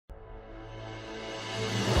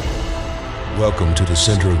Welcome to the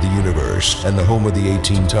center of the universe and the home of the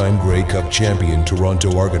 18-time Grey Cup champion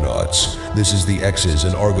Toronto Argonauts. This is the X's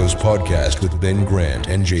and Argos podcast with Ben Grant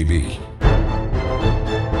and JB.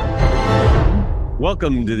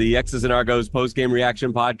 Welcome to the X's and Argos postgame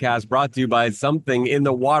reaction podcast, brought to you by Something in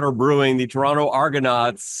the Water Brewing. The Toronto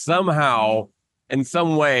Argonauts somehow, in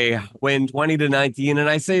some way, win 20-19. And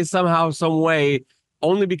I say somehow, some way,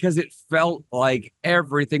 only because it felt like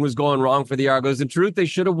everything was going wrong for the Argos. In truth, they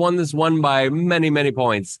should have won this one by many, many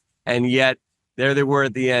points. And yet, there they were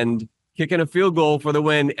at the end, kicking a field goal for the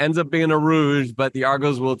win. Ends up being a ruse, but the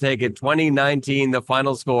Argos will take it. 20-19, the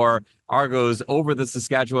final score. Argos over the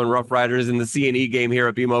Saskatchewan Roughriders in the C&E game here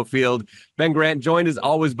at BMO Field. Ben Grant, joined as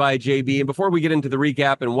always by JB. And before we get into the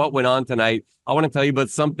recap and what went on tonight, I want to tell you about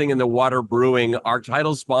Something in the Water Brewing, our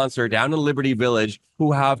title sponsor down in Liberty Village,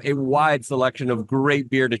 who have a wide selection of great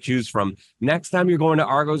beer to choose from. Next time you're going to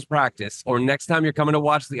Argos practice, or next time you're coming to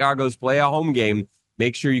watch the Argos play a home game,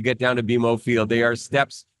 make sure you get down to BMO Field. They are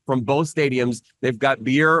steps from both stadiums. They've got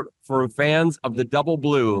beer for fans of the Double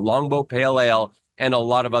Blue, Longboat Pale Ale, and a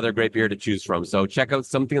lot of other great beer to choose from. So check out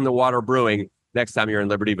Something in the Water Brewing next time you're in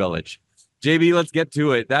Liberty Village. JB, let's get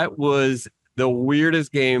to it. That was the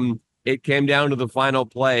weirdest game. It came down to the final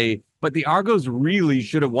play, but the Argos really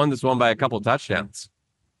should have won this one by a couple touchdowns.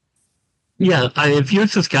 Yeah, if you're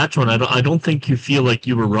Saskatchewan, I don't think you feel like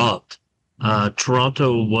you were robbed.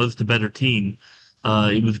 Toronto was the better team.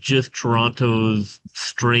 It was just Toronto's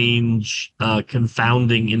strange,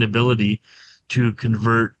 confounding inability to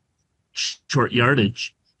convert short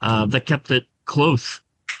yardage that kept it close.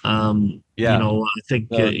 I think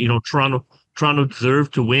Toronto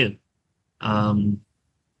deserved to win,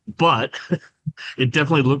 but it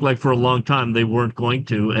definitely looked like for a long time they weren't going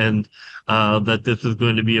to, and that this was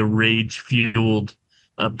going to be a rage-fueled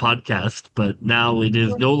podcast. But now it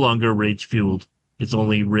is no longer rage-fueled; it's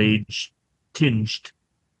only rage-tinged.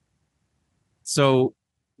 So,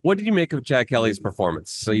 what did you make of Chad Kelly's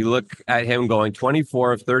performance? So you look at him going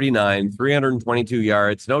 24 of 39, 322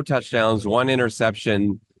 yards, no touchdowns, one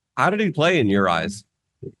interception. How did he play in your eyes?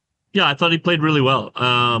 Yeah, I thought he played really well.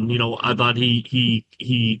 I thought he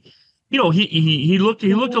looked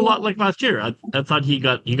a lot like last year. I thought he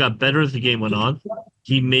got better as the game went on.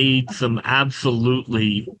 He made some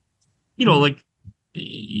absolutely, there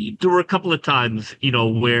were a couple of times,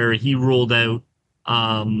 where he rolled out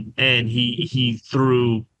and he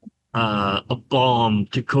threw a bomb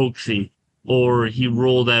to Coxie, or he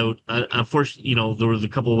rolled out. Unfortunately, there was a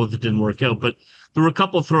couple of ones that didn't work out, but there were a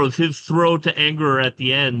couple of throws. His throw to Anger at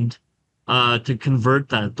the end to convert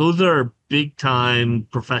that. Those are big time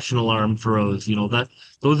professional arm throws.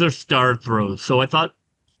 Those are star throws. So I thought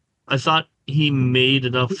he made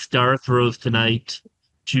enough star throws tonight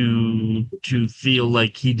to feel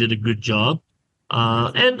like he did a good job.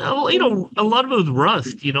 And a lot of it was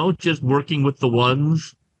rust. Just working with the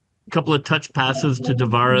ones. A couple of touch passes to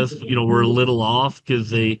Tavares, were a little off because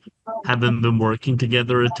they haven't been working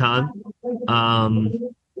together a ton.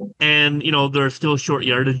 And there are still short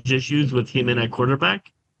yardage issues with him in at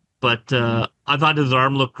quarterback. But I thought his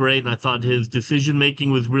arm looked great, and I thought his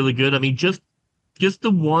decision-making was really good. I mean, just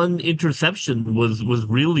the one interception was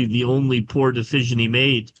really the only poor decision he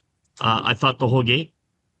made, I thought, the whole game.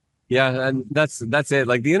 Yeah, and that's it.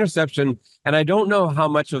 Like the interception, and I don't know how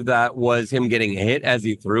much of that was him getting hit as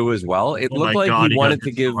he threw as well. It looked like he wanted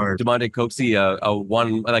to give DeMonte Coxie a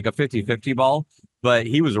 50-50 ball, but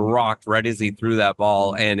he was rocked right as he threw that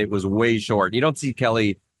ball, and it was way short. You don't see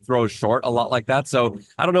Kelly throw short a lot like that, so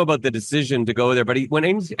I don't know about the decision to go there. But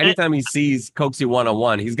anytime he sees Coxie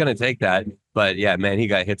one-on-one, he's going to take that. But yeah, man, he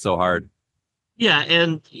got hit so hard. Yeah,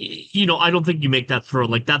 and, I don't think you make that throw.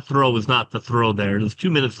 Like, that throw was not the throw there. There's 2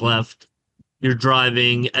 minutes left. You're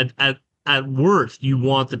driving. At worst, you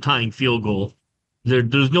want the tying field goal.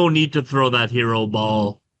 There's no need to throw that hero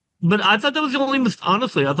ball. But I thought that was the only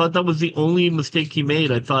honestly, I thought that was the only mistake he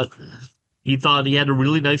made. I thought he had a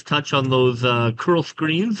really nice touch on those curl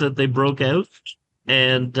screens that they broke out.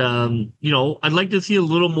 And, I'd like to see a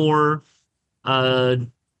little more kind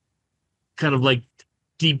of like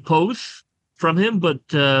deep posts from him, but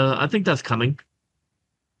I think that's coming.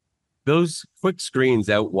 Those quick screens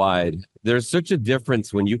out wide, there's such a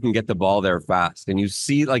difference when you can get the ball there fast. And you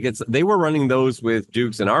see, they were running those with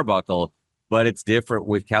Dukes and Arbuckle, but it's different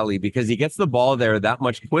with Kelly because he gets the ball there that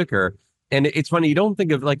much quicker. And it's funny, you don't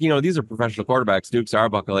think of these are professional quarterbacks, Dukes,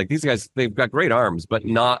 Arbuckle, like these guys, they've got great arms, but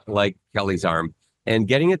not like Kelly's arm. And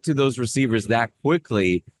getting it to those receivers that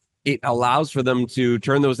quickly, it allows for them to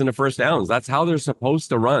turn those into first downs. That's how they're supposed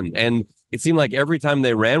to run. And it seemed like every time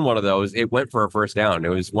they ran one of those, it went for a first down. It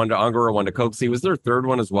was one to Unger or one to Coxie. It was their third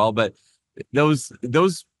one as well. But those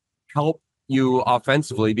help, you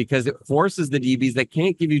offensively because it forces the DBs that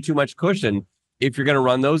can't give you too much cushion if you're going to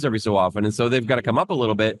run those every so often. And so they've got to come up a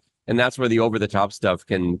little bit. And that's where the over-the-top stuff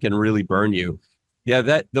can really burn you. Yeah,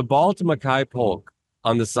 that the ball to Mackay Polk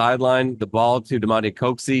on the sideline, the ball to DeMonte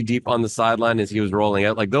Coxey deep on the sideline as he was rolling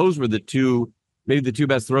out. Like those were maybe the two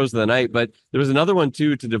best throws of the night. But there was another one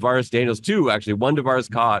too to Davaris Daniels, two actually. One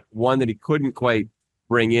Davaris caught, one that he couldn't quite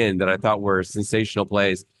bring in that I thought were sensational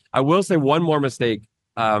plays. I will say one more mistake,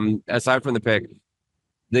 aside from the pick,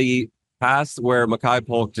 the pass where Mackay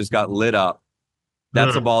Polk just got lit up.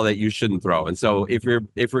 That's a ball that you shouldn't throw. And so if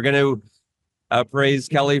we're going to praise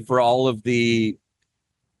Kelly for all of the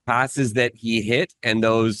passes that he hit and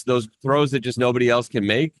those throws that just nobody else can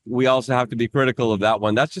make, we also have to be critical of that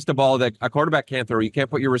one. That's just a ball that a quarterback can't throw. You can't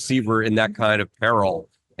put your receiver in that kind of peril.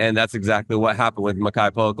 And that's exactly what happened with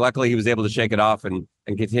Mackay Polk. Luckily, he was able to shake it off and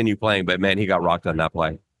continue playing. But, man, he got rocked on that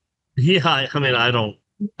play. Yeah, I mean, I don't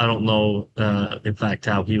know, in fact,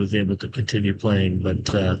 how he was able to continue playing.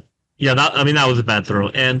 But, yeah, that was a bad throw.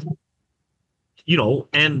 And,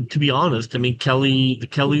 and to be honest, I mean,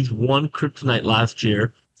 Kelly's one kryptonite last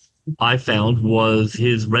year, I found, was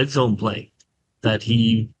his red zone play. That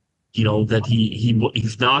he's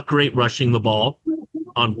not great rushing the ball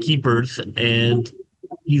on keepers, and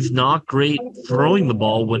he's not great throwing the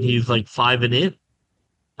ball when he's like 5 and in.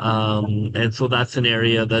 And so that's an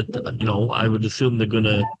area that, I would assume they're going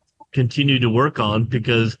to continue to work on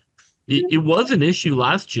because it was an issue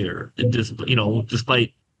last year. And just,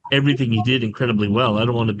 despite everything he did incredibly well, I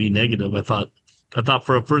don't want to be negative. I thought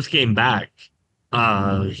for a first game back,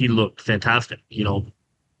 he looked fantastic.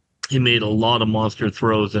 He made a lot of monster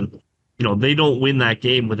throws, and, they don't win that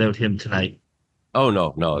game without him tonight. Oh,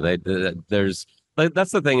 no. There's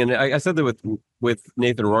that's the thing. And I said that with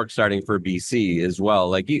Nathan Rourke starting for BC as well.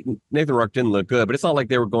 Like Nathan Rourke didn't look good, but it's not like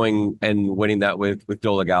they were going and winning that with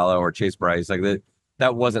Dolagala or Chase Bryce. Like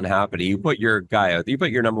that wasn't happening. You put your guy out. You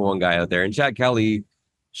put your number one guy out there, and Chad Kelly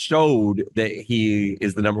showed that he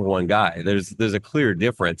is the number one guy. There's a clear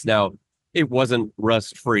difference. Now, it wasn't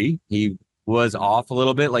rust free. He was off a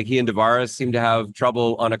little bit. Like he and Davaris seemed to have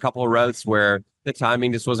trouble on a couple of routes where the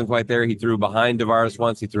timing just wasn't quite there. He threw behind Davaris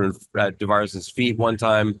once. He threw at Davaris's feet one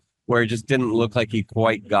time where it just didn't look like he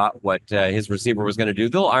quite got what his receiver was going to do.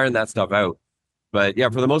 They'll iron that stuff out. But yeah,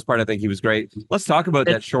 for the most part, I think he was great. Let's talk about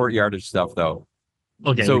that short yardage stuff, though.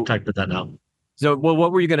 Okay, so, we talked about that now. So, well,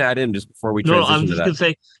 what were you going to add in just before we transition to that? No, I was just going to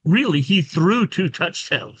say, really, he threw 2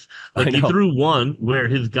 touchdowns. Like he threw one where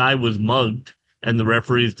his guy was mugged, and the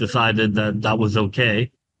referees decided that was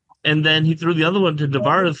okay. And then he threw the other one to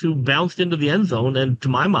Davaris, who bounced into the end zone. And to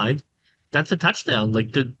my mind, that's a touchdown.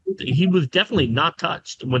 Like he was definitely not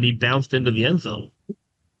touched when he bounced into the end zone.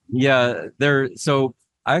 Yeah, so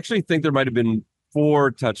I actually think there might have been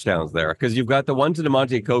 4 touchdowns there because you've got the one to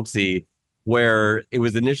DeMonte Coxey where it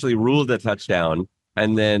was initially ruled a touchdown,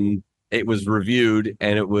 and then it was reviewed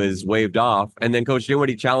and it was waved off. And then Coach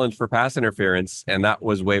Dinwiddie challenged for pass interference, and that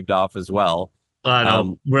was waved off as well.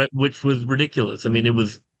 Which was ridiculous. I mean, it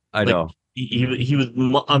was. I know he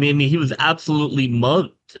was. I mean, he was absolutely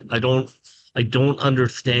mugged. I don't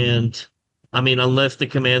understand. I mean, unless the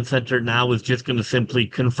command center now is just going to simply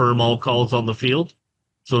confirm all calls on the field,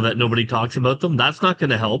 so that nobody talks about them. That's not going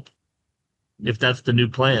to help. If that's the new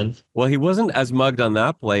plan. Well, he wasn't as mugged on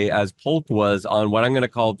that play as Polk was on what I'm going to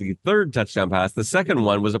call the third touchdown pass. The second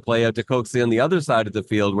one was a play out to Coxey on the other side of the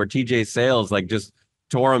field where TJ Sales just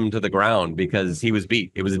tore him to the ground because he was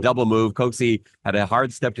beat. It was a double move. Coxey had a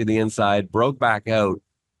hard step to the inside, broke back out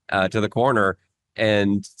to the corner,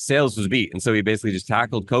 and Sales was beat. And so he basically just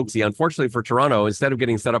tackled Coxey. Unfortunately for Toronto, instead of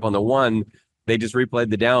getting set up on the one, they just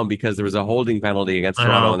replayed the down because there was a holding penalty against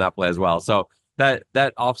Toronto on that play as well. So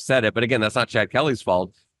that offset it. But again, that's not Chad Kelly's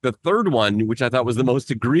fault. The third one, which I thought was the most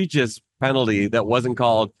egregious penalty that wasn't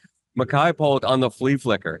called, Mackay Polk on the flea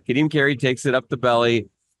flicker. Kadeem Carey takes it up the belly,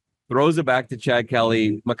 throws it back to Chad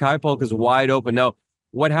Kelly. Mackay Polk is wide open. Now,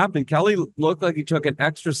 what happened? Kelly looked like he took an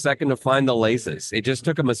extra second to find the laces. It just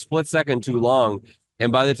took him a split second too long.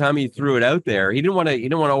 And by the time he threw it out there, he didn't want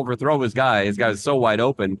to overthrow his guy. His guy was so wide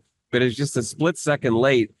open, but it's just a split second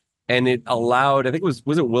late. And it allowed, I think was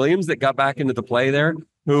it Williams that got back into the play there,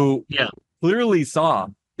 who clearly saw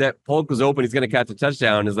that Polk was open. He's going to catch a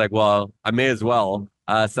touchdown. Is like, well, I may as well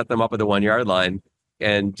set them up at the 1 yard line,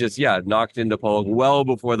 and just knocked into Polk well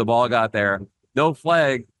before the ball got there. No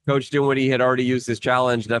flag. Coach Dinwiddie had already used his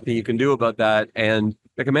challenge. Nothing you can do about that. And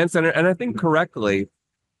the command center, and I think correctly,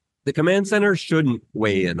 the command center shouldn't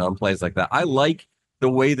weigh in on plays like that. I like the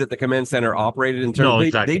way that the command center operated in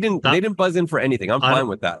terms. They didn't buzz in for anything. I'm fine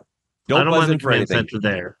with that. Don't buzz in for anything. Center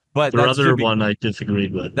there. But The other one I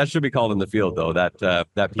disagreed with. That should be called in the field, though. That PI.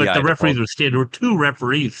 But the referees were staring. There were two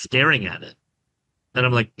referees staring at it, and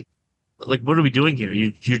I'm like, what are we doing here?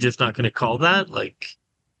 You're just not going to call that? Like,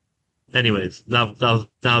 anyways, now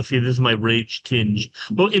see, this is my rage tinge.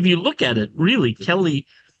 But if you look at it, really, Kelly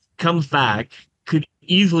comes back, could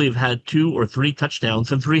easily have had 2 or 3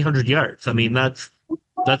 touchdowns and 300 yards. I mean, that's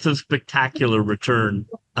a spectacular return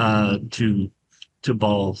to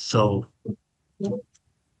ball. So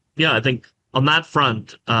yeah, I think on that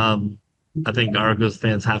front, I think Argos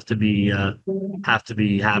fans have to be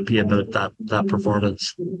happy about that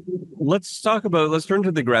performance. Let's turn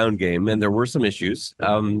to the ground game, and there were some issues.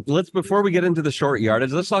 Before we get into the short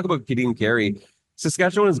yardage, let's talk about Kadeem Carey.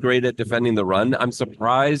 Saskatchewan is great at defending the run. I'm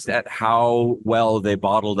surprised at how well they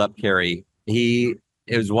bottled up Carey. He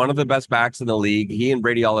is one of the best backs in the league. He and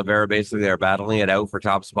Brady Oliveira basically are battling it out for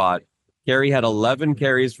top spot. Carey had 11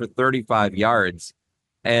 carries for 35 yards,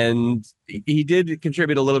 and he did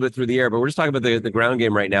contribute a little bit through the air, but we're just talking about the ground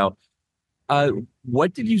game right now.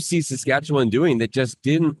 What did you see Saskatchewan doing that just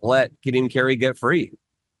didn't let Kadeem Carey get free?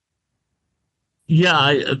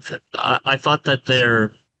 Yeah, I thought that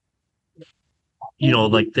their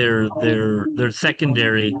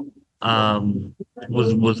secondary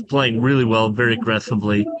was playing really well, very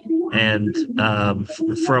aggressively, and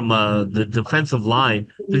from the defensive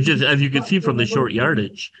line, there just, as you can see from the short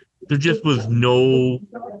yardage, there just was no,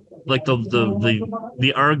 like,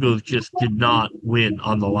 the Argos just did not win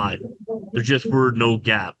on the line. There just were no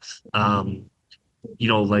gaps.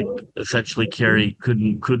 Like, essentially Carey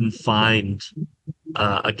couldn't find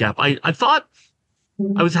a gap. I thought,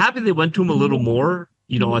 I was happy they went to him a little more.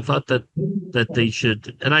 I thought that they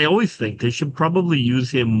should, and I always think they should probably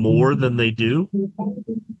use him more than they do.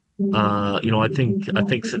 I think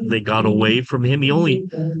they got away from him. He only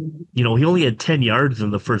had 10 yards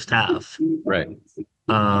in the first half. Right.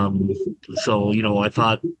 So, I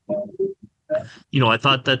thought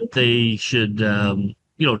that they should,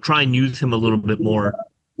 try and use him a little bit more.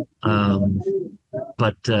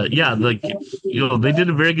 But they did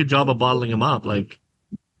a very good job of bottling him up. Like,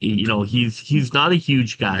 he's not a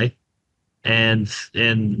huge guy, and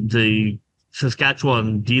the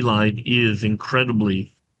Saskatchewan D-line is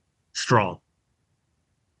incredibly strong.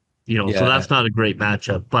 So that's not a great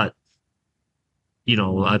matchup. But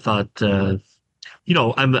I thought,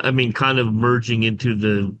 kind of merging into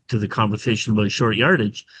the conversation about short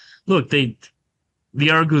yardage. Look, the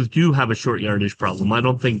Argos do have a short yardage problem. I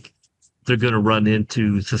don't think they're going to run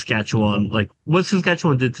into Saskatchewan. Like, what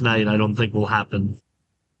Saskatchewan did tonight, I don't think will happen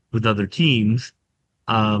with other teams,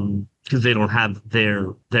 because they don't have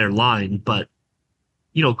their line. But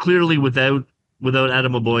clearly without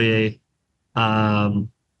Adam Aboye,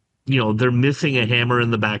 they're missing a hammer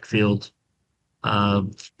in the backfield.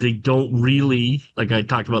 They don't really, like I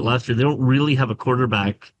talked about last year, they don't really have a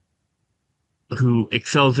quarterback who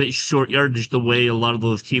excels at short yardage the way a lot of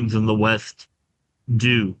those teams in the West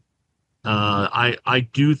do. I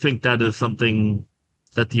do think that is something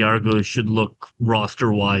that the Argos should look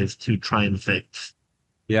roster-wise to try and fix.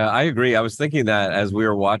 Yeah, I agree. I was thinking that as we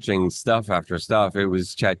were watching stuff after stuff. It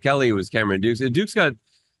was Chad Kelly, it was Cameron Dukes. Dukes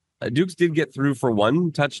did get through for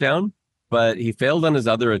 1 touchdown, but he failed on his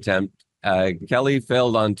other attempt. Kelly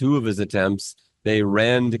failed on 2 of his attempts. They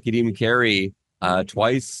ran to Kadeem Carey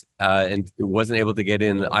twice and wasn't able to get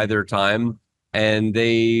in either time. And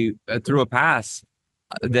they threw a pass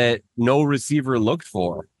that no receiver looked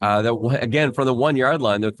for. Again, from the 1 yard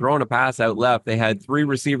line, they're throwing a pass out left. They had 3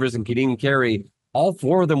 receivers and Kadeem Carey. All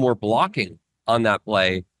 4 of them were blocking on that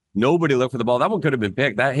play. Nobody looked for the ball. That one could have been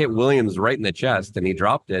picked. That hit Williams right in the chest, and he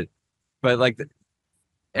dropped it. But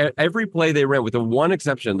every play they ran, with the one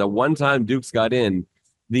exception, the one time Dukes got in,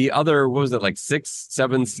 the other,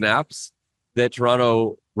 6-7 snaps that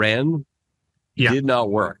Toronto ran, did not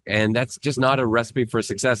work. And that's just not a recipe for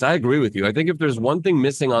success. I agree with you. I think if there's one thing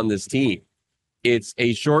missing on this team, it's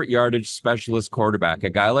a short yardage specialist quarterback, a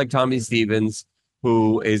guy like Tommy Stevens,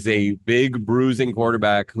 who is a big bruising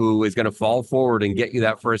quarterback who is going to fall forward and get you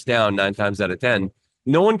that first down 9 times out of 10.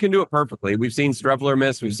 No one can do it perfectly. We've seen Strevler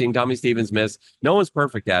miss. We've seen Tommy Stevens miss. No one's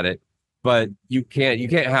perfect at it, but you can't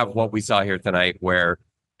have what we saw here tonight where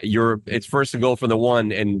it's first and goal from the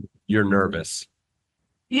 1 and you're nervous.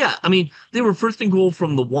 Yeah, I mean, they were first and goal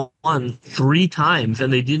from the 1 3 times,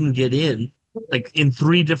 and they didn't get in, like, in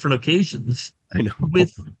 3 different occasions. I know.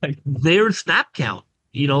 With their snap count.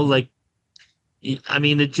 I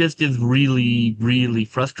mean, it just is really, really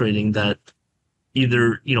frustrating that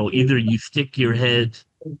either you stick your head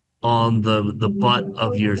on the butt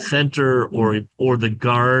of your center or the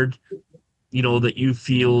guard, that you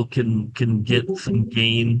feel can get some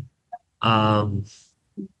gain.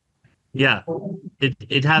 Yeah,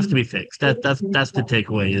 it has to be fixed. That's the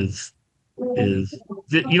takeaway it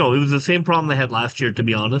was the same problem they had last year, to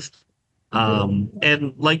be honest.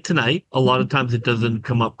 And like tonight, a lot of times it doesn't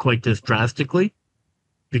come up quite this drastically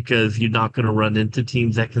because you're not going to run into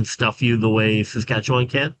teams that can stuff you the way Saskatchewan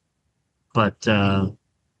can. But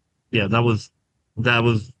yeah, that was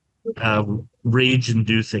rage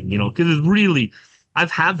inducing, because it's really,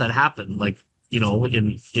 I've had that happen, like,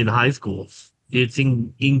 in high school. It's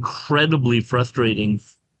incredibly frustrating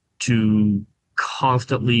to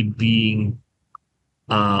constantly being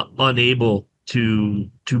unable to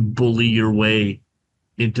bully your way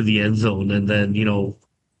into the end zone, and then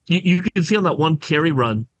you can see on that one carry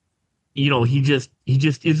run, he just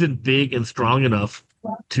isn't big and strong enough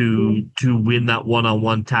to win that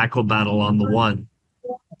one-on-one tackle battle on the one,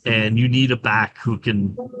 and you need a back who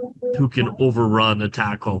can overrun a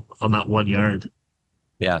tackle on that 1 yard.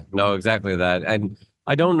 Yeah, no, exactly that. And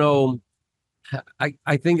I don't know.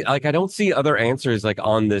 I think like I don't see other answers like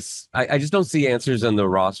on this. I just don't see answers on the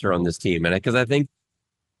roster on this team. And because I think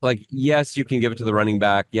like, yes, you can give it to the running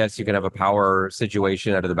back. Yes, you can have a power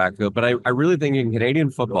situation out of the backfield. But I really think in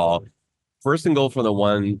Canadian football, first and goal from the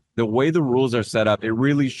one, the way the rules are set up, it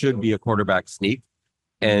really should be a quarterback sneak.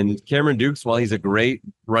 And Cameron Dukes, while he's a great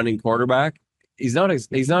running quarterback, he's not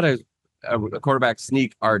a quarterback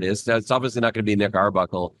sneak artist. It's obviously not going to be Nick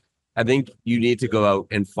Arbuckle. I think you need to go out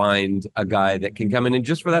and find a guy that can come in and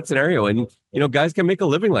just for that scenario. And guys can make a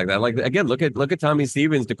living like that. Like again, look at Tommy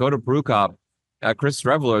Stevens, Dakota Prukop, Chris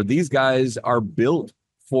Streveler. These guys are built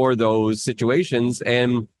for those situations.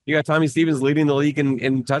 And you got Tommy Stevens leading the league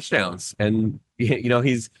in touchdowns, and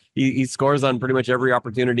he scores on pretty much every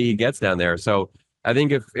opportunity he gets down there. So I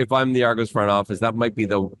think if I'm the Argos front office, that might be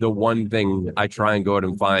the one thing I try and go out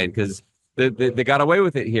and find, because they got away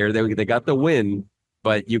with it here. They got the win,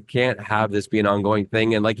 but you can't have this be an ongoing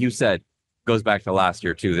thing. And like you said, goes back to last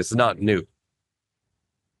year too. This is not new.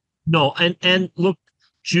 No, and look,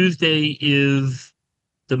 Tuesday is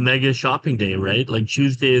the mega shopping day, right? Like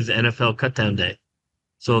Tuesday is NFL cutdown day.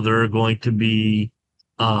 So there are going to be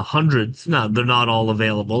hundreds. Now, they're not all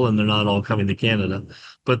available and they're not all coming to Canada,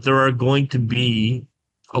 but there are going to be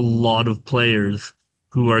a lot of players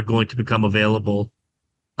who are going to become available,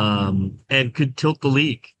 and could tilt the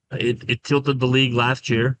league. It tilted the league last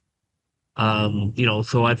year.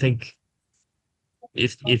 So I think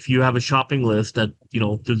if you have a shopping list that,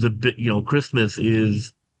 there's a bit, Christmas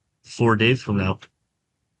is 4 days from now.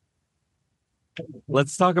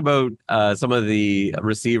 Let's talk about some of the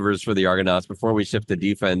receivers for the Argonauts before we shift to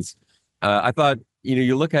defense. I thought,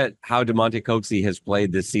 you look at how DeMonte Coxey has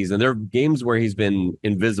played this season. There are games where he's been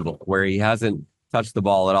invisible, where he hasn't touched the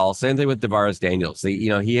ball at all. Same thing with Devaris Daniels.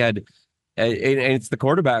 He had, and it's the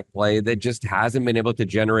quarterback play that just hasn't been able to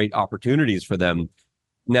generate opportunities for them.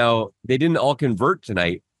 Now, they didn't all convert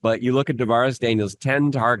tonight, but you look at Devaris Daniels,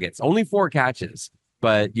 10 targets, only 4 catches,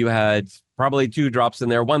 but you had probably 2 drops in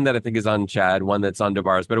there, one that I think is on Chad, one that's on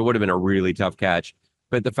Devaris, but it would have been a really tough catch.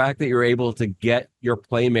 But the fact that you're able to get your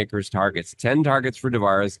playmakers targets, 10 targets for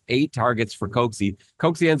Devaris, 8 targets for Coxey.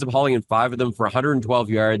 Coxey ends up hauling in 5 of them for 112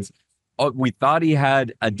 yards. Oh, we thought he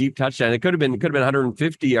had a deep touchdown. It could have been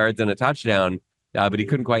 150 yards and a touchdown, but he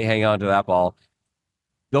couldn't quite hang on to that ball.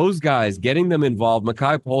 Those guys, getting them involved.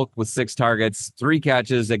 Makai Polk with 6 targets, 3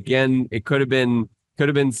 catches. Again, it could have been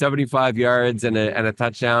 75 yards and a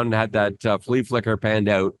touchdown. Had that flea flicker panned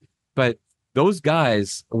out, but those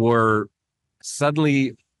guys were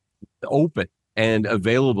suddenly open and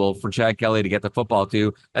available for Chad Kelly to get the football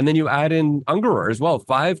to. And then you add in Ungerer as well.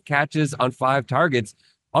 5 catches on 5 targets.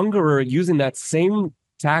 Ungerer using that same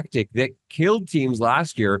tactic that killed teams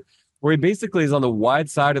last year, where he basically is on the wide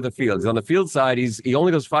side of the field. He's on the field side. He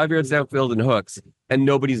only goes 5 yards downfield and hooks, and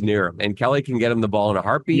nobody's near him. And Kelly can get him the ball in a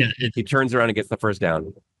heartbeat. Yeah, he turns around and gets the first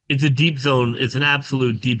down. It's a deep zone. It's an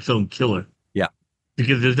absolute deep zone killer. Yeah,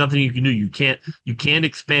 because there's nothing you can do. You can't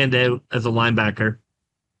expand out as a linebacker.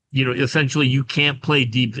 Essentially, you can't play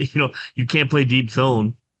deep. You can't play deep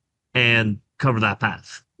zone and cover that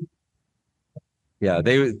pass. Yeah,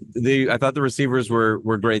 I thought the receivers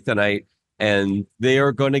were great tonight. And they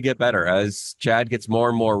are going to get better as Chad gets more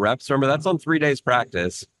and more reps. Remember, that's on 3 days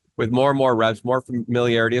practice with more and more reps, more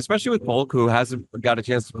familiarity, especially with Polk, who hasn't got a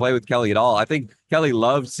chance to play with Kelly at all. I think Kelly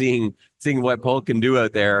loved seeing what Polk can do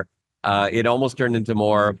out there. It almost turned into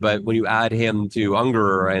more, but when you add him to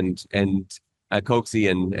Ungerer and Coxey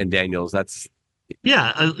and Daniels, that's...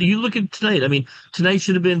 Yeah, you look at tonight. I mean, tonight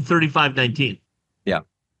should have been 35-19. Yeah.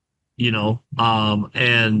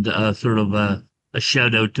 And sort of a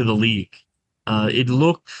shout out to the league. It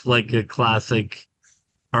looked like a classic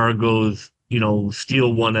Argos,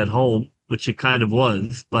 steal one at home, which it kind of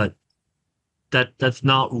was, but that's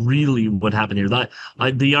not really what happened here.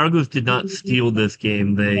 The Argos did not steal this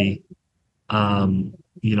game. They, I don't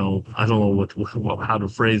know how to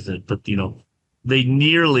phrase it, but they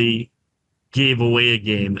nearly gave away a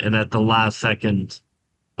game, and at the last second,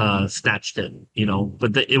 snatched it.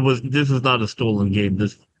 But this is not a stolen game.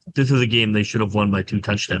 This is a game they should have won by 2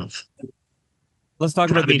 touchdowns. Let's talk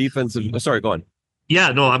about the defensive. Sorry, go on. Yeah,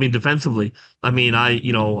 no, I mean defensively. I mean,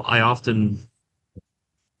 I often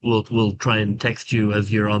will try and text you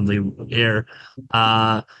as you're on the air.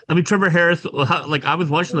 I mean, Trevor Harris, like I was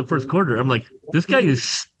watching the first quarter. I'm like, this guy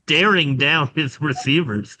is staring down his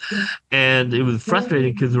receivers. And it was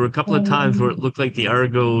frustrating because there were a couple of times where it looked like the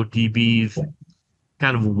Argo DBs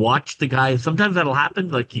kind of watched the guy. Sometimes that'll happen.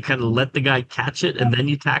 Like you kind of let the guy catch it and then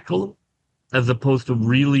you tackle him, as opposed to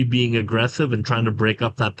really being aggressive and trying to break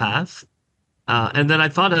up that pass. And then I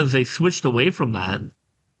thought as they switched away from that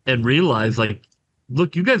and realized, like,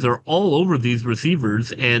 look, you guys are all over these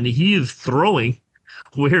receivers, and he is throwing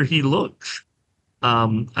where he looks.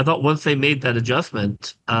 I thought once they made that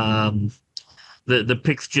adjustment, the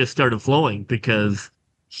picks just started flowing because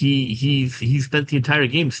he spent the entire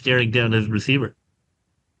game staring down his receiver.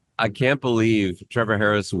 I can't believe Trevor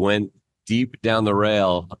Harris went deep down the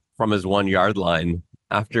rail from his 1 yard line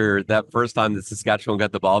after that first time that Saskatchewan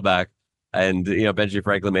got the ball back. And, Benji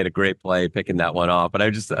Franklin made a great play picking that one off. But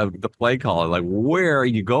I just, the play call, like, where are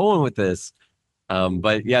you going with this?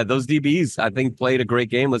 But yeah, those DBs, I think, played a great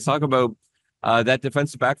game. Let's talk about that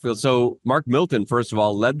defensive backfield. So Mark Milton, first of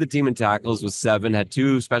all, led the team in tackles with 7, had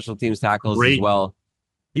 2 special teams tackles as well.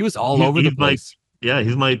 He was all over the place.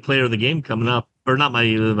 He's my player of the game coming up. Or not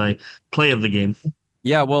my play of the game.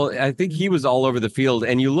 Yeah, well, I think he was all over the field.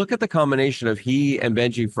 And you look at the combination of he and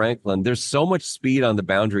Benji Franklin, there's so much speed on the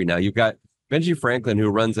boundary now. You've got Benji Franklin, who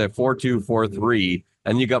runs a 4.2, 4.3,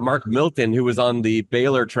 and you got Mark Milton, who was on the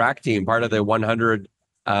Baylor track team, part of the 100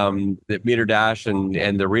 meter dash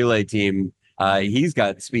and the relay team. He's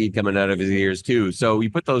got speed coming out of his ears, too. So you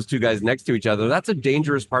put those 2 guys next to each other. That's a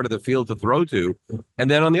dangerous part of the field to throw to. And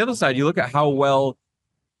then on the other side, you look at how well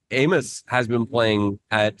Amos has been playing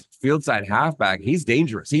at field side halfback. He's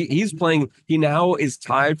dangerous. He's playing. He now is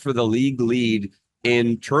tied for the league lead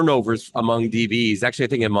in turnovers among DBs. Actually, I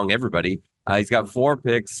think among everybody. He's got 4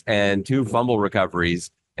 picks and 2 fumble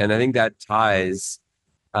recoveries. And I think that ties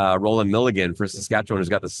Roland Milligan for Saskatchewan, who's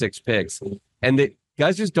got the 6 picks. And the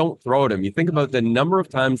guys just don't throw at him. You think about the number of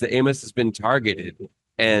times that Amos has been targeted,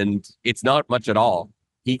 and it's not much at all.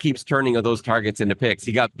 He keeps turning those targets into picks.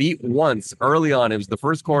 He got beat once early on. It was the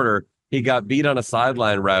first quarter. He got beat on a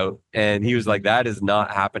sideline route, and he was like, that is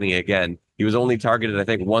not happening again. He was only targeted, I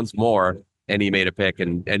think, once more, and he made a pick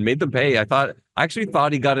and made them pay. I actually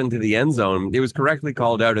thought he got into the end zone. It was correctly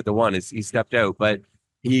called out at the one. He stepped out, but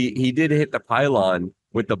he did hit the pylon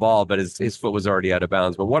with the ball, but his foot was already out of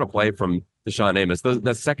bounds. But what a play from Deshaun Amos.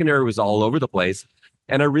 The secondary was all over the place.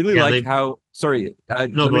 And I really liked how, sorry,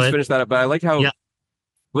 let me finish that up, but I like how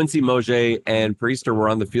Quincy Mosier and Priester were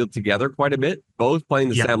on the field together quite a bit, both playing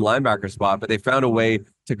the Sam linebacker spot, but they found a way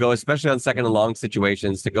to go, especially on second and long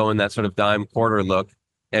situations, to go in that sort of dime quarter look.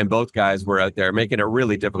 And both guys were out there making it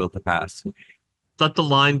really difficult to pass. Thought the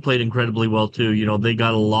line played incredibly well too. They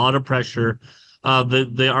got a lot of pressure.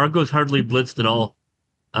 The Argos hardly blitzed at all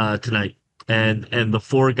tonight. And the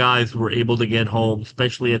 4 guys were able to get home,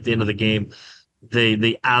 especially at the end of the game.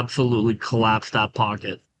 They absolutely collapsed that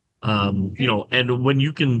pocket. And when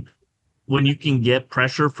you can get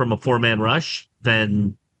pressure from a 4-man rush,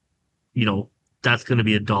 then that's going to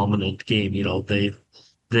be a dominant game.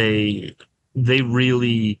 They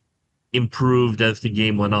really improved as the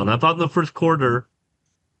game went on. I thought in the first quarter,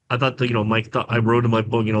 Mike thought, I wrote in my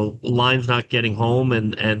book, lines not getting home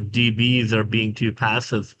and DBs are being too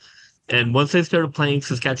passive. And once they started playing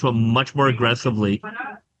Saskatchewan much more aggressively,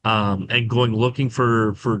 and looking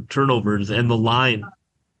for turnovers, and the line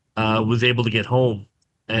was able to get home,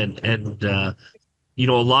 and a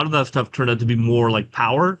lot of that stuff turned out to be more like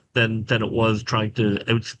power than it was trying to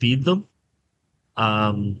outspeed them.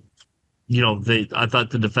 I thought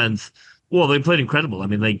the defense, they played incredible. I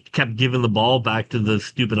mean, they kept giving the ball back to the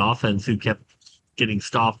stupid offense who kept getting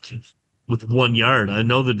stopped with 1 yard. I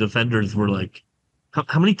know the defenders were like,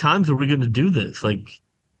 how many times are we going to do this? Like,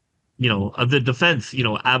 the defense,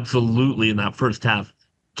 absolutely in that first half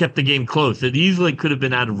kept the game close. It easily could have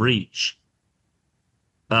been out of reach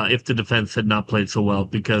if the defense had not played so well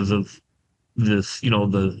because of this,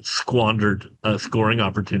 the squandered scoring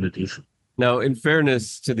opportunities. Now, in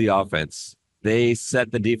fairness to the offense, they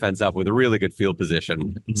set the defense up with a really good field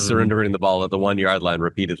position, surrendering the ball at the 1 yard line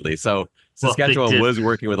repeatedly. So Saskatchewan was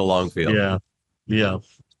working with a long field. Yeah.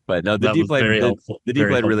 But no, the D played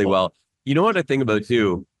really well. You know what I think about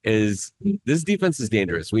too is this defense is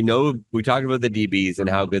dangerous. We know we talked about the DBs and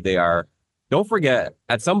how good they are. Don't forget,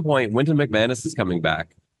 at some point, Winton McManus is coming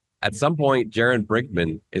back. At some point, Jaron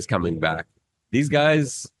Brinkman is coming back. These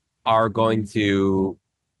guys are going to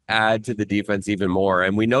add to the defense even more.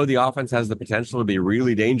 And we know the offense has the potential to be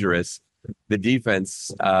really dangerous. The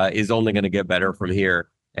defense is only going to get better from here.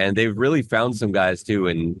 And they've really found some guys too,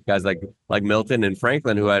 and guys like Milton and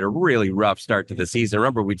Franklin, who had a really rough start to the season.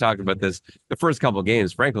 Remember, we talked about this the first couple of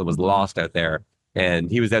games. Franklin was lost out there, and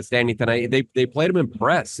he was outstanding tonight. They played him in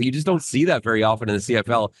press. You just don't see that very often in the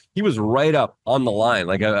CFL. He was right up on the line,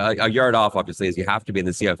 like a yard off, obviously, as you have to be in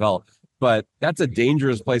the CFL. But that's a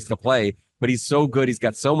dangerous place to play. But he's so good. He's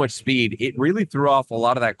got so much speed. It really threw off a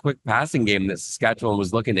lot of that quick passing game that Saskatchewan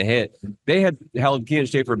was looking to hit. They had held Kean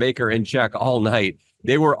Schaefer-Baker in check all night.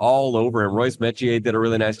 They were all over him. Royce Metier did a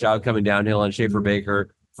really nice job coming downhill on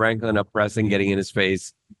Schaefer-Baker. Franklin up pressing, getting in his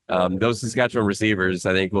face. Those Saskatchewan receivers,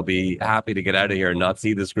 I think, will be happy to get out of here and not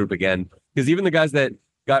see this group again. Because even the guys that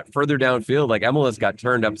got further downfield, like Emelis got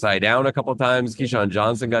turned upside down a couple of times. Keyshawn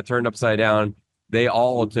Johnson got turned upside down. They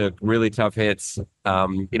all took really tough hits.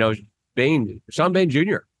 Sean Bain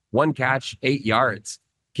Jr., 1 catch, 8 yards.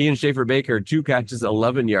 Kean Schaefer-Baker, 2 catches,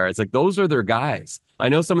 11 yards. Like, those are their guys. I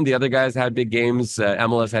know some of the other guys had big games.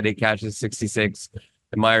 MLS had 8 catches, 66.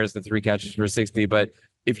 And Myers had 3 catches for 60. But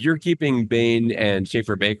if you're keeping Bain and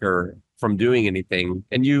Schaefer-Baker from doing anything,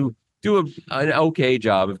 and you do an okay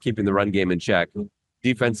job of keeping the run game in check,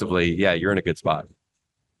 defensively, yeah, you're in a good spot.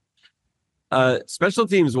 Special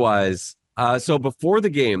teams wise, so before the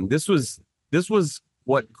game, this was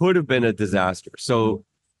what could have been a disaster. So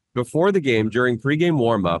before the game, during pregame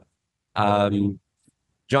warmup,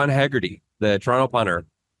 John Haggerty, the Toronto punter,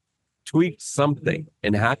 tweaked something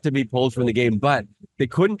and had to be pulled from the game, but they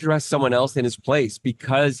couldn't dress someone else in his place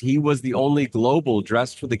because he was the only global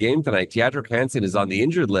dressed for the game tonight. Teodric Hansen is on the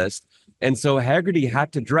injured list, and so Haggerty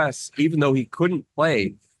had to dress even though he couldn't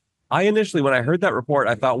play. I initially, when I heard that report,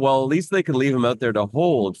 I thought, well, at least they can leave him out there to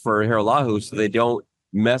hold for Hiralahu so they don't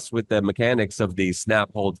mess with the mechanics of the snap,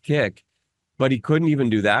 hold, kick. But he couldn't even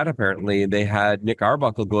do that, apparently. They had Nick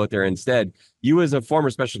Arbuckle go out there instead. You, as a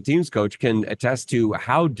former special teams coach, can attest to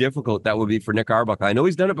how difficult that would be for Nick Arbuckle. I know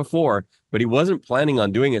he's done it before, but he wasn't planning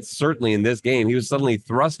on doing it, certainly in this game. He was suddenly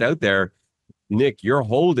thrust out there. Nick, you're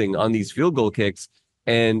holding on these field goal kicks.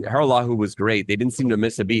 And Haralahu was great. They didn't seem to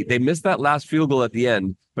miss a beat. They missed that last field goal at the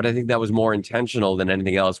end, but I think that was more intentional than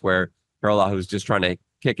anything else, where Haralahu was just trying to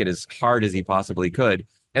kick it as hard as he possibly could.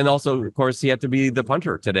 And also, of course, he had to be the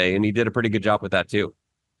punter today, and he did a pretty good job with that too.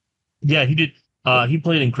 Yeah, he did. He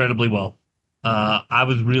played incredibly well. I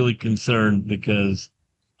was really concerned because,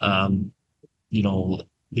 certainly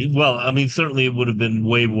it would have been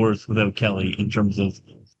way worse without Kelly in terms of,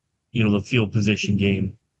 the field position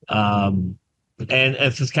game. And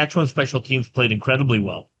Saskatchewan special teams played incredibly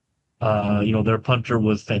well. Their punter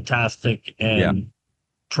was fantastic, and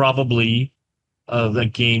probably the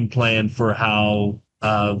game plan for how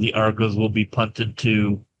the Argos will be punted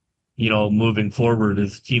to, moving forward,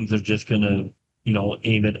 is teams are just going to,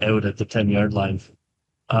 aim it out at the 10-yard line.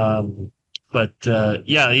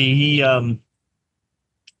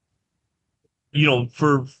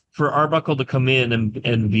 For Arbuckle to come in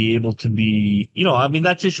and be able to be,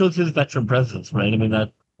 that just shows his veteran presence, right? I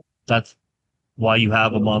mean, that's why you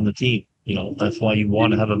have him on the team. That's why you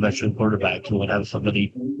want to have a veteran quarterback. You want to have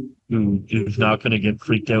somebody who's not going to get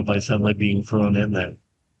freaked out by somebody being thrown in there.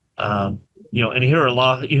 And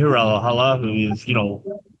Hiralahu is,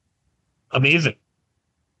 amazing.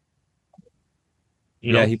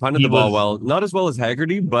 He punted the ball well. Not as well as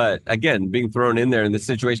Haggerty, but again, being thrown in there in this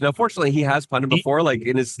situation. Now, fortunately, he has punted before, like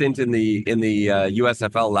in his stint in the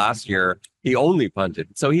USFL last year, he only punted.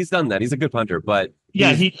 So he's done that. He's a good punter, but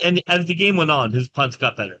and as the game went on, his punts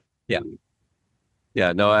got better. Yeah.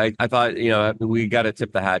 Yeah, no, I thought, we got to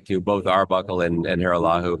tip the hat to both Arbuckle and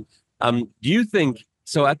Hiralahu. Do you think,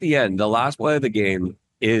 so at the end, the last play of the game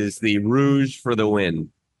is the Rouge for the win.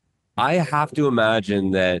 I have to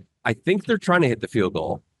imagine that I think they're trying to hit the field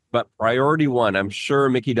goal, but priority one, I'm sure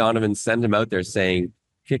Mickey Donovan sent him out there saying,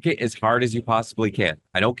 kick it as hard as you possibly can.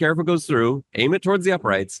 I don't care if it goes through, aim it towards the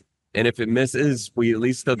uprights. And if it misses, we at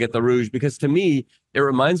least still get the Rouge, because to me, it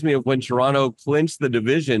reminds me of when Toronto clinched the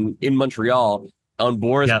division in Montreal on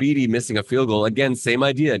Boris Beattie missing a field goal. Again, same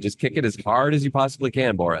idea. Just kick it as hard as you possibly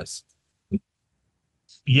can, Boris.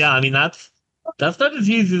 Yeah, I mean, that's not as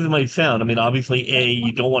easy as it might sound. I mean, obviously, A,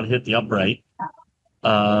 you don't want to hit the upright.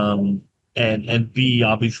 And B,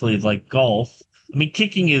 obviously, like golf. I mean,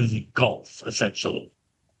 kicking is golf, essentially.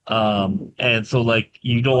 And so,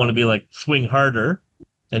 you don't want to be swing harder.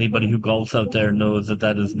 Anybody who golfs out there knows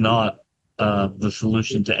that is not the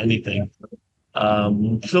solution to anything.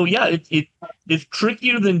 So yeah, it's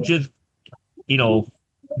trickier than just,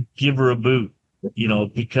 give her a boot,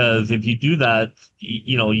 because if you do that,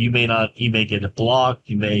 you may get it blocked,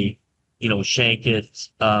 you may, shank it.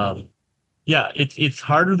 Yeah, it's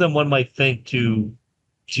harder than one might think to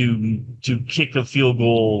kick a field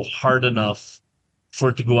goal hard enough for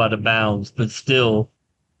it to go out of bounds, but still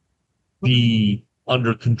be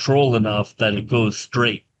under control enough that it goes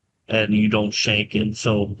straight and you don't shank it.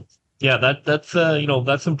 So yeah, that's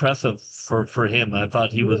impressive for him. I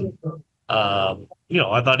thought he was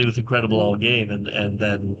I thought he was incredible all game, and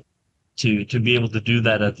then to be able to do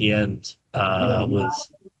that at the end was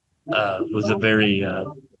a very a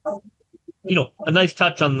nice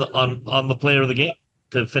touch on the player of the game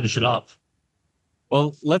to finish it off.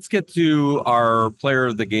 Well, let's get to our player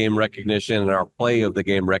of the game recognition and our play of the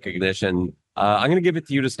game recognition. I'm going to give it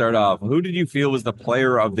to you to start off. Who did you feel was the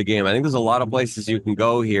player of the game? I think there's a lot of places you can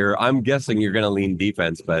go here. I'm guessing you're going to lean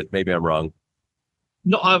defense, but maybe I'm wrong.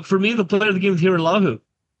 No, for me, the player of the game is Lahu.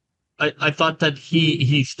 I thought that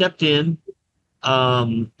he stepped in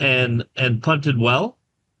and punted well.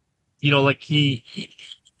 It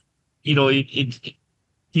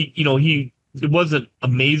wasn't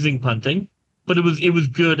amazing punting, but it was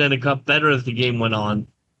good, and it got better as the game went on.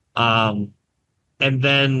 And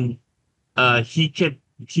then he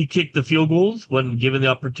kicked the field goals when given the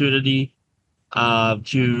opportunity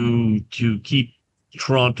to keep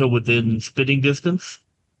Toronto within spitting distance.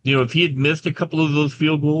 If he had missed a couple of those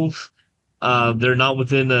field goals, they're not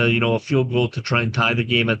within a field goal to try and tie the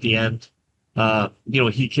game at the end.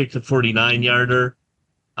 He kicked a 49-yarder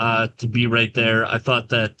to be right there. I thought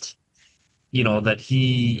that that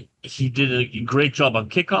he did a great job on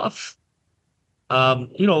kickoffs.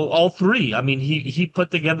 All three. I mean, he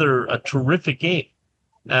put together a terrific game,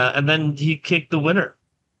 and then he kicked the winner.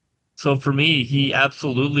 So for me, he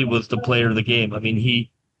absolutely was the player of the game. I mean, he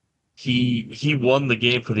won the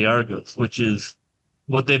game for the Argos, which is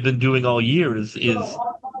what they've been doing all year is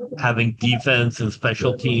having defense and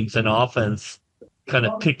special teams and offense kind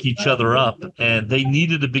of pick each other up, and they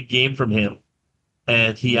needed a big game from him,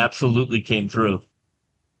 and he absolutely came through.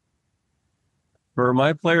 For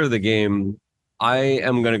my player of the game, I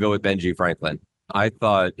am going to go with Benji Franklin. I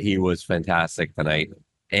thought he was fantastic tonight,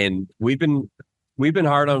 and we've been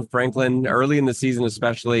hard on Franklin early in the season,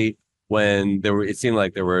 especially when it seemed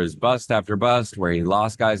like there was bust after bust where he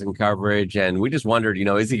lost guys in coverage, and we just wondered,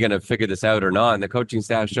 is he going to figure this out or not? And the coaching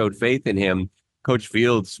staff showed faith in him. Coach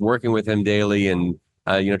Fields working with him daily and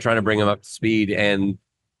trying to bring him up to speed. And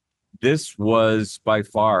this was by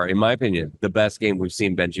far, in my opinion, the best game we've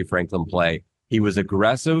seen Benji Franklin play. He was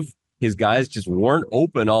aggressive. His guys just weren't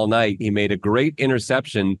open all night. He made a great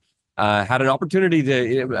interception. Had an opportunity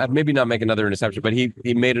to maybe not make another interception, but he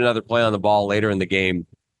made another play on the ball later in the game.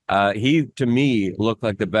 He, to me, looked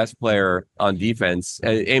like the best player on defense.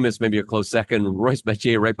 Amos, maybe a close second. Royce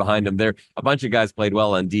Metier right behind him. There, a bunch of guys played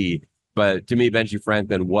well on D. But to me, Benji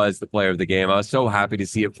Franklin was the player of the game. I was so happy to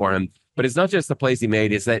see it for him. But it's not just the plays he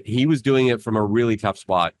made. It's that he was doing it from a really tough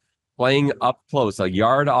spot. Playing up close, a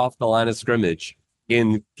yard off the line of scrimmage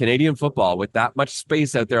in Canadian football with that much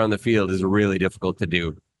space out there on the field is really difficult to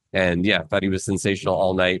do. And yeah, I thought he was sensational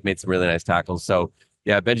all night. Made some really nice tackles. So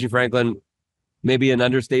yeah, Benji Franklin, maybe an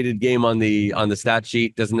understated game on the stat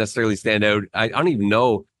sheet, doesn't necessarily stand out. I don't even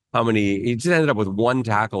know how many. He just ended up with one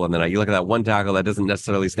tackle in the night. You look at that one tackle, that doesn't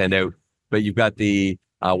necessarily stand out. But you've got the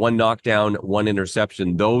one knockdown, one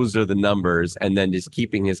interception. Those are the numbers. And then just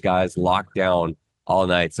keeping his guys locked down all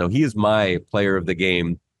night. So he is my player of the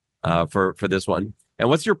game for this one. And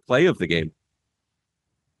what's your play of the game?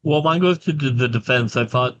 Well, mine goes to the defense. I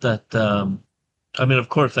thought that, of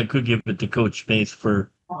course, I could give it to Coach Mace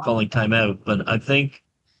for calling timeout, but I think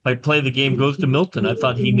my play of the game goes to Milton. I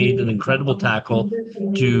thought he made an incredible tackle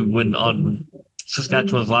to win on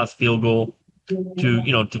Saskatchewan's last field goal,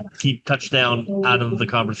 to keep touchdown out of the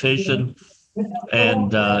conversation.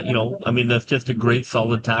 And, that's just a great,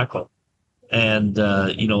 solid tackle. And,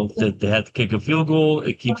 they had to kick a field goal.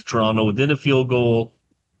 It keeps Toronto within a field goal,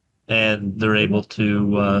 and they're able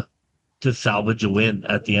to salvage a win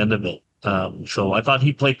at the end of it. So I thought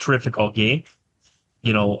he played terrific all game.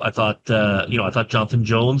 I thought Jonathan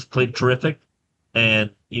Jones played terrific, and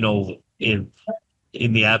in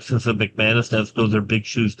the absence of McManus, those are big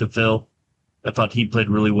shoes to fill. I thought he played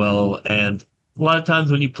really well, and a lot of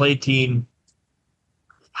times when you play a team,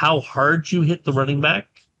 how hard you hit the running back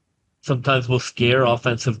sometimes will scare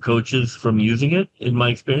offensive coaches from using it. In my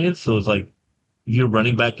experience, so it's like if your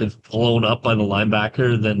running back is blown up by the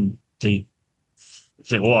linebacker, then they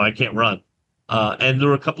say, "Oh, I can't run." And there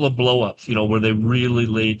were a couple of blow-ups, where they really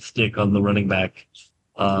laid stick on the running back.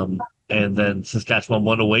 And then Saskatchewan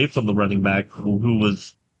won away from the running back who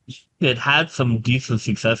had some decent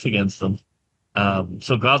success against them.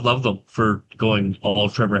 So God love them for going all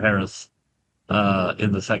Trevor Harris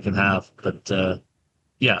in the second half. But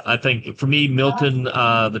yeah, I think for me, Milton,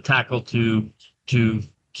 the tackle to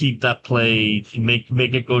keep that play, make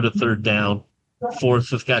it go to third down, force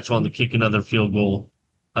Saskatchewan to kick another field goal.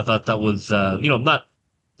 I thought that was not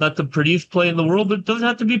the prettiest play in the world, but it doesn't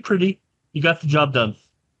have to be pretty. You got the job done.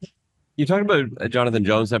 You talked about Jonathan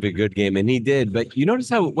Jones having a good game, and he did. But you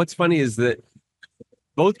notice what's funny is that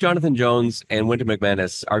both Jonathan Jones and Wynton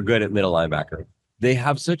McManus are good at middle linebacker. They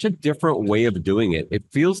have such a different way of doing it. It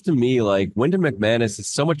feels to me like Wynton McManus is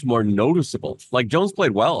so much more noticeable. Like Jones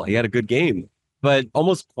played well. He had a good game, but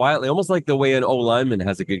almost quietly, almost like the way an O-lineman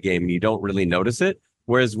has a good game and you don't really notice it.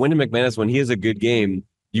 Whereas Wynton McManus, when he has a good game,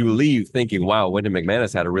 you leave thinking, wow, Wynton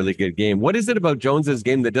McManus had a really good game. What is it about Jones's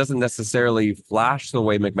game that doesn't necessarily flash the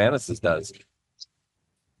way McManus's does?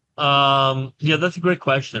 Yeah, that's a great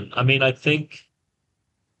question. I mean, I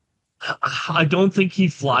don't think he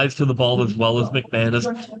flies to the ball as well as McManus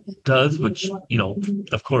does, which,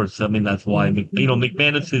 of course, I mean, that's why,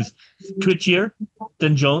 McManus is twitchier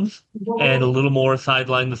than Jones and a little more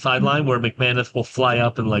sideline to sideline, where McManus will fly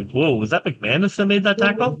up and like, whoa, was that McManus that made that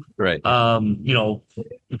tackle? Right.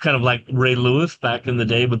 Kind of like Ray Lewis back in the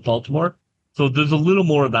day with Baltimore. So there's a little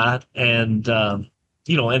more of that. And, and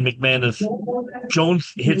McManus,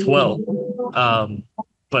 Jones hits well.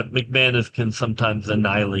 But McManus can sometimes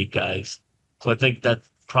annihilate guys. So I think that's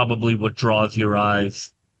probably what draws your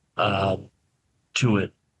eyes to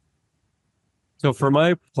it. So for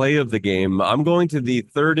my play of the game, I'm going to the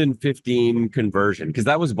 3rd and 15 conversion because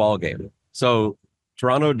that was ball game. So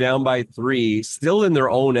Toronto down by 3, still in their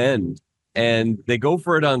own end, and they go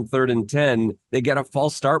for it on 3rd and 10. They get a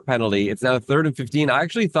false start penalty. It's now 3rd and 15. I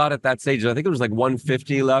actually thought at that stage, I think it was like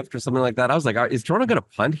 150 left or something like that. I was like, is Toronto going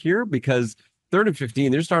to punt here? Because 3rd and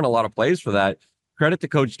 15, they're starting a lot of plays for that. Credit to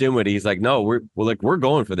Coach Dinwiddie. He's like, no, we're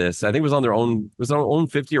going for this. I think it was on their own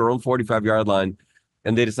 50 or own 45-yard line.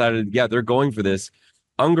 And they decided, yeah, they're going for this.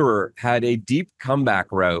 Ungerer had a deep comeback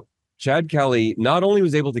route. Chad Kelly not only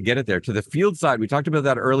was able to get it there to the field side. We talked about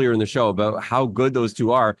that earlier in the show about how good those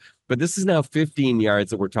two are, but this is now 15 yards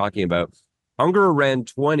that we're talking about. Ungerer ran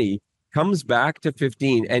 20, comes back to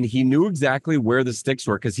 15, and he knew exactly where the sticks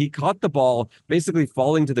were because he caught the ball basically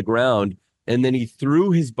falling to the ground. And then he threw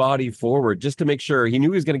his body forward just to make sure. He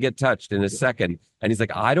knew he was going to get touched in a second. And he's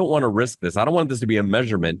like, I don't want to risk this. I don't want this to be a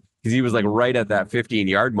measurement, because he was like right at that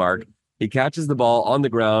 15-yard mark. He catches the ball on the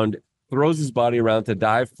ground, throws his body around to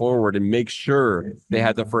dive forward and make sure they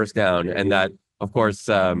had the first down. And that, of course,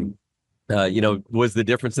 was the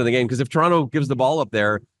difference in the game. Because if Toronto gives the ball up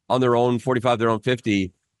there on their own 45, their own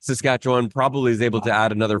 50, Saskatchewan probably is able to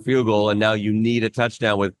add another field goal, and now you need a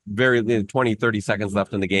touchdown with 20, 30 seconds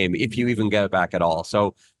left in the game, if you even get it back at all.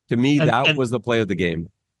 So to me, that was the play of the game.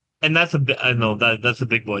 And that's that's a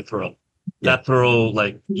big boy throw. Yeah. That throw,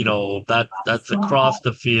 that's across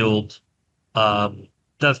the field.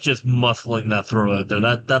 That's just muscling that throw out there.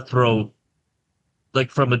 That throw, like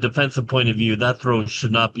from a defensive point of view, that throw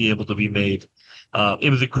should not be able to be made. It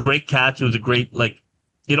was a great catch. It was a great,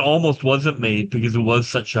 it almost wasn't made because it was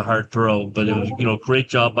such a hard throw, but it was, great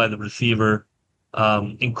job by the receiver.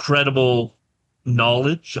 Incredible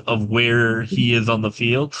knowledge of where he is on the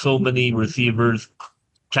field. So many receivers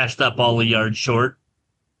catch that ball a yard short,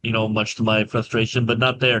 much to my frustration, but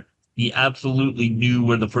not there. He absolutely knew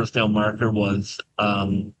where the first down marker was.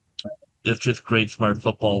 It's just great, smart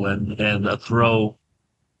football and a throw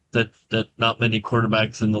that not many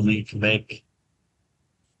quarterbacks in the league can make.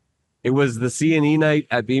 It was the C&E night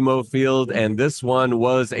at BMO Field, and this one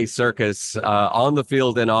was a circus on the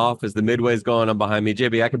field and off as the midway's going on behind me.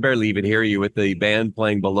 JB, I can barely even hear you with the band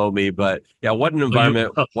playing below me, but yeah, what an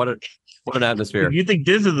environment. What an atmosphere. You think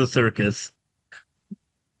this is a circus?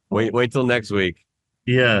 Wait till next week.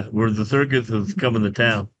 Yeah, where the circus is coming to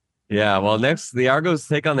town. Yeah, well, next, the Argos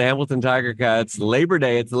take on the Hamilton Tiger Cats. Labor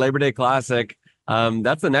Day, it's the Labor Day Classic.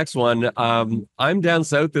 That's the next one. I'm down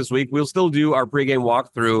south this week. We'll still do our pregame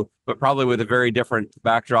walkthrough, but probably with a very different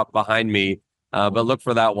backdrop behind me. But look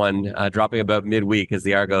for that one dropping about midweek as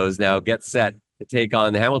the Argos now get set to take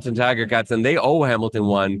on the Hamilton Tiger Cats. And they owe Hamilton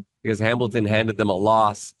one because Hamilton handed them a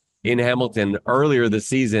loss in Hamilton earlier this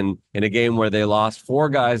season in a game where they lost 4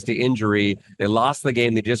 guys to injury. They lost the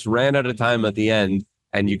game. They just ran out of time at the end.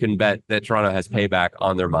 And you can bet that Toronto has payback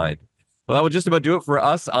on their mind. Well, that would just about do it for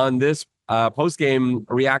us on this post-game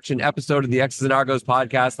reaction episode of the X's and Argos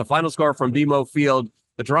podcast. The final score from BMO Field,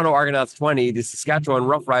 the Toronto Argonauts 20, the Saskatchewan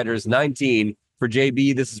Roughriders 19. For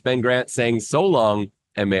JB, this is Ben Grant saying so long,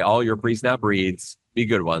 and may all your pre-snap reads be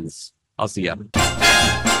good ones. I'll see ya. Go,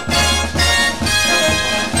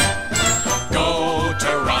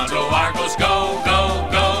 Toronto Argos, go, go,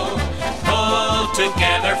 go. Pull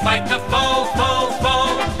together, fight the foe.